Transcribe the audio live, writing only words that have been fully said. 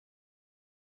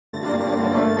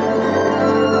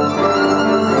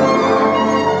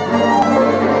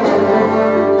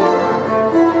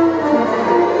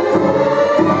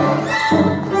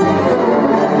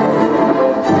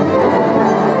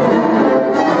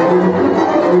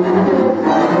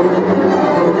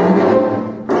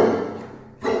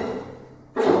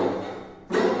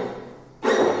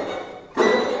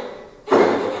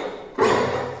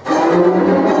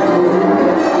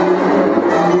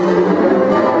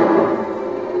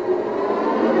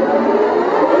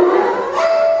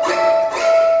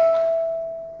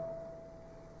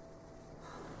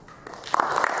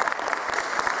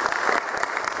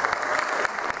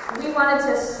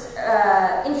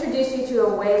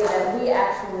way that we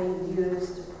actually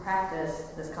use to practice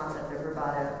this concept of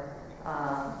rubato,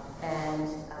 and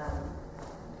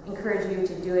encourage you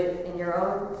to do it in your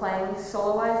own playing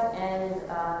solo-wise and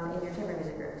in your chamber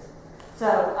music groups.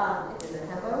 So it is a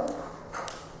tempo.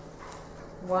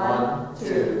 1,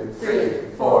 2,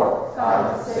 3, 4,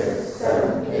 5, 6,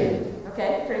 7, 8.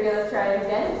 Okay, pretty good. Let's try it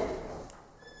again.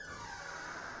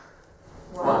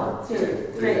 1,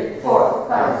 2, 3, 4,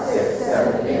 5, 6,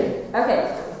 7, 8. Okay,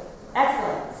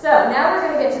 excellent. So now we're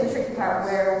going to get to the tricky part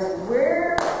where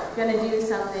we're going to do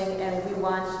something and we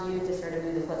want you to sort of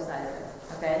do the flip side of it.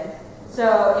 Okay?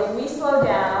 So if we slow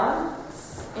down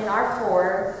in our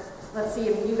 4, let's see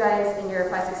if you guys in your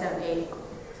 5, 6, 7, 8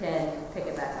 can pick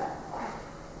it back up.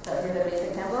 So here's the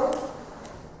basic tempo.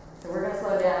 So we're going to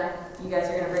slow down. You guys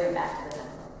are going to bring it back to the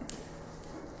tempo.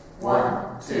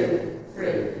 1, 2,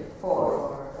 3,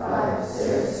 4, 5,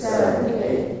 6, 7, 8.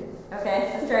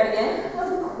 Okay, let's try it again. It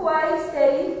wasn't quite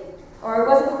steady, or it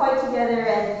wasn't quite together,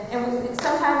 and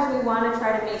sometimes we want to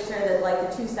try to make sure that like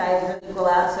the two sides really equal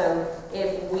out. So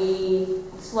if we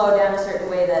slow down a certain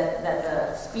way, that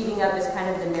the speeding up is kind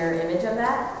of the mirror image of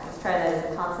that. Let's try that as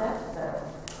a concept. So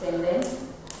same thing.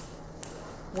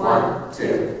 1,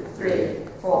 2, 3,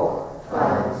 4,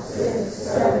 5, 6,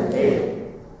 7, 8.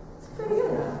 It's pretty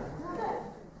good. Not bad.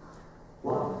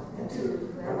 1 and 2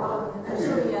 and 1 and 2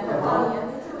 and 1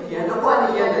 and 2 and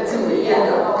 1 and 2 and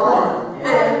 1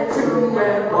 and 2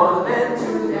 and 1 and 2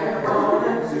 and 1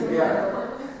 and 2. Yeah,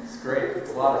 it's great.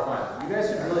 It's a lot of fun. You guys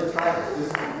should really try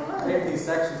this. Just take these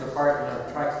sections apart.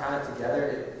 Try to count it together.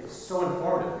 It's so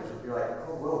informative. You're like,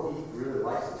 oh, Will, he really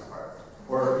likes this part.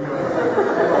 Or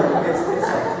it's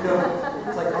like,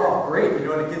 it's like, oh, great. And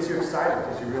it gets you excited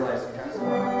because you realize,